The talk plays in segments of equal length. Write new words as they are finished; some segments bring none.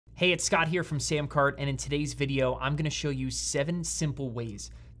Hey, it's Scott here from Samcart, and in today's video, I'm gonna show you 7 simple ways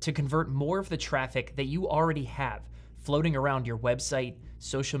to convert more of the traffic that you already have floating around your website,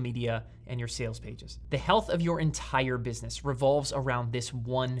 social media, and your sales pages. The health of your entire business revolves around this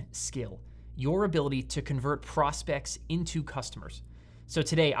one skill, your ability to convert prospects into customers. So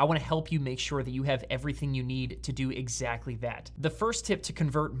today, I wanna help you make sure that you have everything you need to do exactly that. The first tip to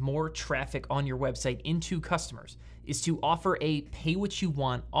convert more traffic on your website into customers is to offer a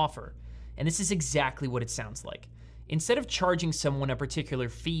pay-what-you-want offer. And this is exactly what it sounds like. Instead of charging someone a particular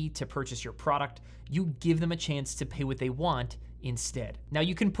fee to purchase your product, you give them a chance to pay what they want instead. Now,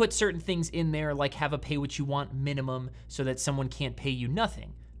 you can put certain things in there like have a pay-what-you-want minimum so that someone can't pay you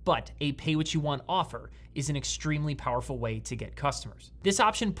nothing. But a pay-what-you-want offer is an extremely powerful way to get customers. This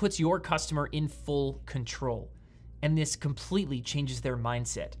option puts your customer in full control, and this completely changes their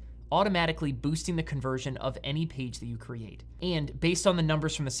mindset, automatically boosting the conversion of any page that you create. And based on the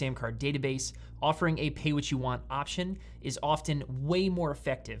numbers from the Samcart database, offering a pay-what-you-want option is often way more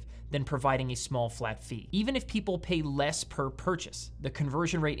effective than providing a small flat fee. Even if people pay less per purchase, the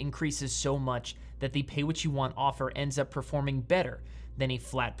conversion rate increases so much that the pay-what-you-want offer ends up performing better than a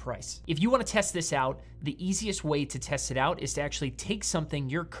flat price. If you want to test this out, the easiest way to test it out is to actually take something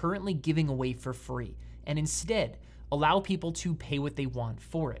you're currently giving away for free and instead allow people to pay what they want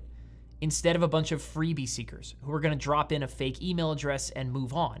for it. Instead of a bunch of freebie seekers who are going to drop in a fake email address and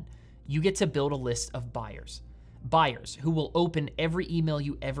move on, you get to build a list of buyers. Buyers who will open every email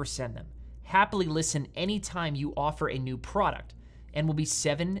you ever send them, happily listen anytime you offer a new product, and will be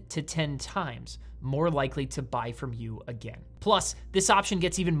 7 to 10 times more likely to buy from you again. Plus, this option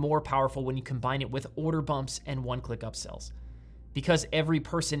gets even more powerful when you combine it with order bumps and one-click upsells. Because every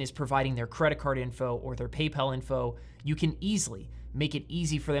person is providing their credit card info or their PayPal info, you can easily make it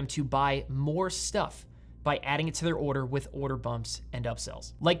easy for them to buy more stuff by adding it to their order with order bumps and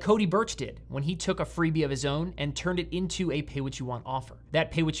upsells. Like Cody Birch did when he took a freebie of his own and turned it into a pay-what-you-want offer.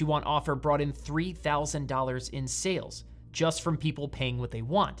 That pay-what-you-want offer brought in $3,000 in sales just from people paying what they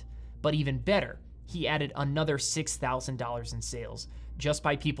want. But even better, he added another $6,000 in sales just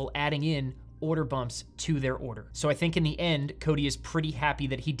by people adding in order bumps to their order. So I think in the end, Cody is pretty happy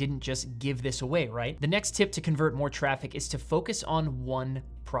that he didn't just give this away, right? The next tip to convert more traffic is to focus on one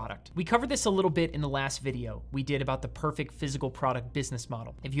product. We covered this a little bit in the last video we did about the perfect physical product business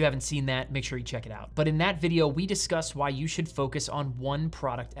model. If you haven't seen that, make sure you check it out. But in that video, we discussed why you should focus on one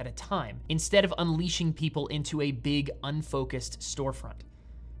product at a time instead of unleashing people into a big, unfocused storefront.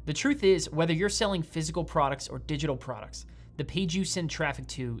 The truth is, whether you're selling physical products or digital products, the page you send traffic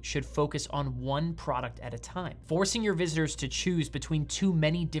to should focus on one product at a time. Forcing your visitors to choose between too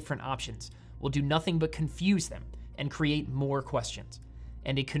many different options will do nothing but confuse them and create more questions.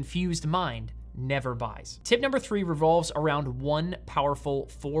 And a confused mind never buys. Tip number 3 revolves around one powerful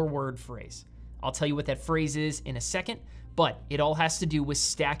 4-word phrase. I'll tell you what that phrase is in a second, but it all has to do with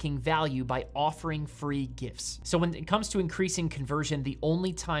stacking value by offering free gifts. So when it comes to increasing conversion, the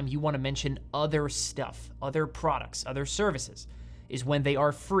only time you want to mention other stuff, other products, other services, is when they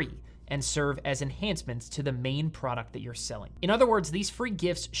are free and serve as enhancements to the main product that you're selling. In other words, these free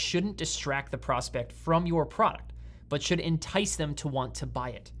gifts shouldn't distract the prospect from your product, but should entice them to want to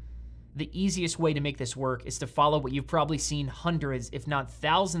buy it. The easiest way to make this work is to follow what you've probably seen hundreds, if not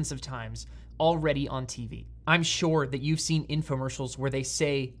thousands of times already on TV. I'm sure that you've seen infomercials where they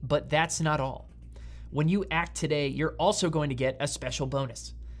say, but that's not all. When you act today, you're also going to get a special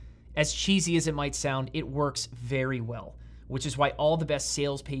bonus. As cheesy as it might sound, it works very well, which is why all the best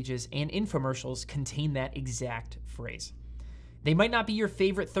sales pages and infomercials contain that exact phrase. They might not be your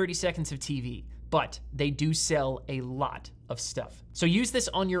favorite 30 seconds of TV, but they do sell a lot of stuff. So use this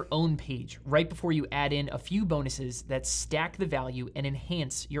on your own page right before you add in a few bonuses that stack the value and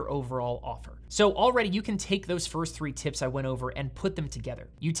enhance your overall offer. So already you can take those first 3 tips I went over and put them together.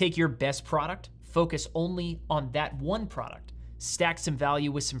 You take your best product, focus only on that one product, stack some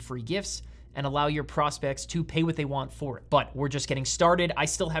value with some free gifts, and allow your prospects to pay what they want for it. But we're just getting started. I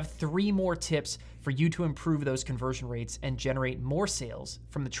still have 3 more tips for you to improve those conversion rates and generate more sales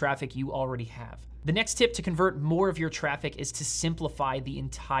from the traffic you already have. The next tip to convert more of your traffic is to simplify the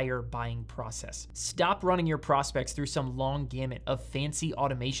entire buying process. Stop running your prospects through some long gamut of fancy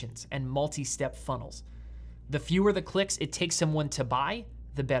automations and multi-step funnels. The fewer the clicks it takes someone to buy,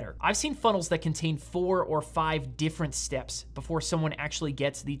 the better. I've seen funnels that contain 4 or 5 different steps before someone actually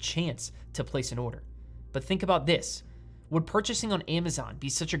gets the chance to place an order. But think about this. Would purchasing on Amazon be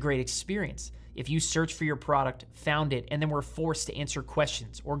such a great experience if you searched for your product, found it, and then were forced to answer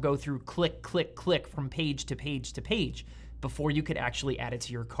questions or go through click, click, click from page to page to page before you could actually add it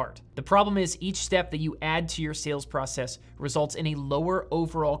to your cart. The problem is each step that you add to your sales process results in a lower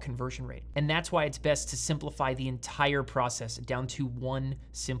overall conversion rate. And that's why it's best to simplify the entire process down to one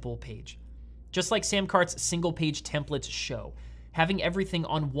simple page. Just like Samcart's single page templates show, having everything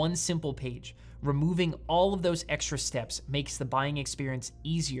on one simple page, removing all of those extra steps makes the buying experience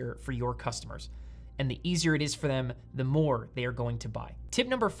easier for your customers. And the easier it is for them, the more they are going to buy. Tip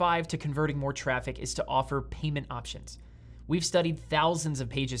number 5 to converting more traffic is to offer payment options. We've studied thousands of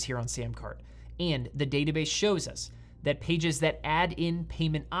pages here on Samcart, and the database shows us that pages that add in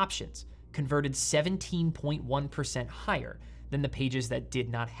payment options converted 17.1% higher than the pages that did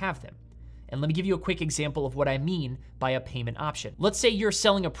not have them. And let me give you a quick example of what I mean by a payment option. Let's say you're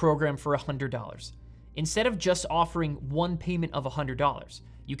selling a program for $100. Instead of just offering one payment of $100,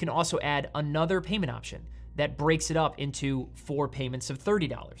 you can also add another payment option that breaks it up into 4 payments of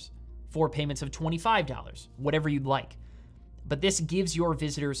 $30, 4 payments of $25, whatever you'd like. But this gives your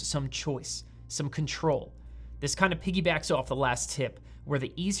visitors some choice, some control. This kind of piggybacks off the last tip, where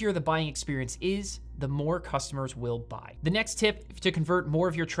the easier the buying experience is, the more customers will buy. The next tip to convert more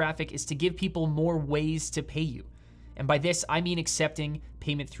of your traffic is to give people more ways to pay you. And by this, I mean accepting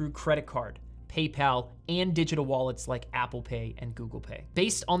payment through credit card, PayPal, and digital wallets like Apple Pay and Google Pay.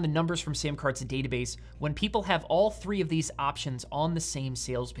 Based on the numbers from Samcart's database, when people have all 3 of these options on the same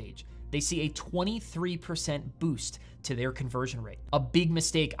sales page, they see a 23% boost to their conversion rate. A big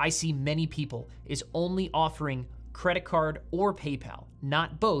mistake I see many people is only offering credit card or PayPal,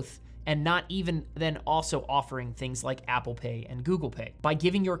 not both, and not even then also offering things like Apple Pay and Google Pay. By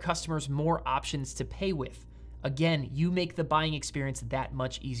giving your customers more options to pay with, again, you make the buying experience that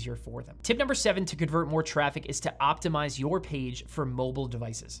much easier for them. Tip number 7 to convert more traffic is to optimize your page for mobile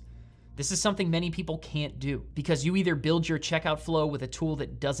devices. This is something many people can't do because you either build your checkout flow with a tool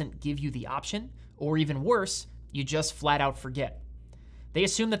that doesn't give you the option, or even worse, you just flat out forget. They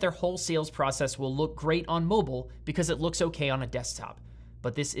assume that their whole sales process will look great on mobile because it looks okay on a desktop,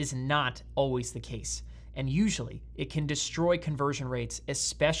 but this is not always the case. And usually it can destroy conversion rates,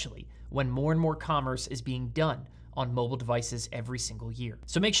 especially when more and more commerce is being done on mobile devices every single year.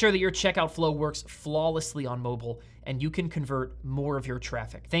 So make sure that your checkout flow works flawlessly on mobile and you can convert more of your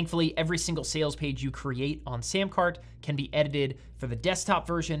traffic. Thankfully, every single sales page you create on Samcart can be edited for the desktop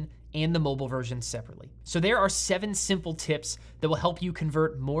version and the mobile version separately. So there are 7 simple tips that will help you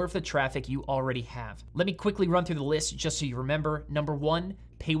convert more of the traffic you already have. Let me quickly run through the list just so you remember. Number 1,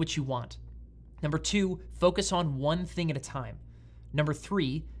 pay what you want. Number 2, focus on one thing at a time. Number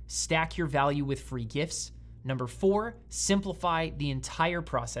 3, stack your value with free gifts. Number 4, simplify the entire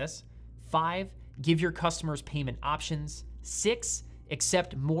process. 5, give your customers payment options. 6,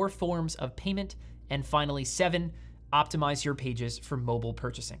 accept more forms of payment. And finally, 7, optimize your pages for mobile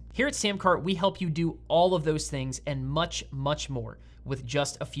purchasing. Here at Samcart, we help you do all of those things and much, much more with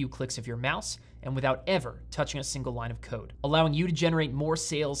just a few clicks of your mouse and without ever touching a single line of code, allowing you to generate more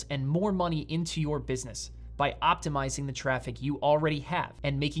sales and more money into your business by optimizing the traffic you already have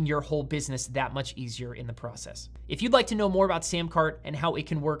and making your whole business that much easier in the process. If you'd like to know more about Samcart and how it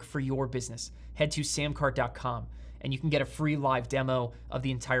can work for your business, head to samcart.com and you can get a free live demo of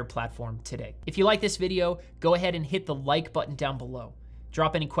the entire platform today. If you like this video, go ahead and hit the like button down below.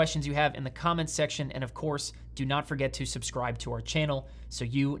 Drop any questions you have in the comments section, and of course, do not forget to subscribe to our channel so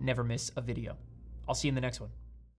you never miss a video. I'll see you in the next one.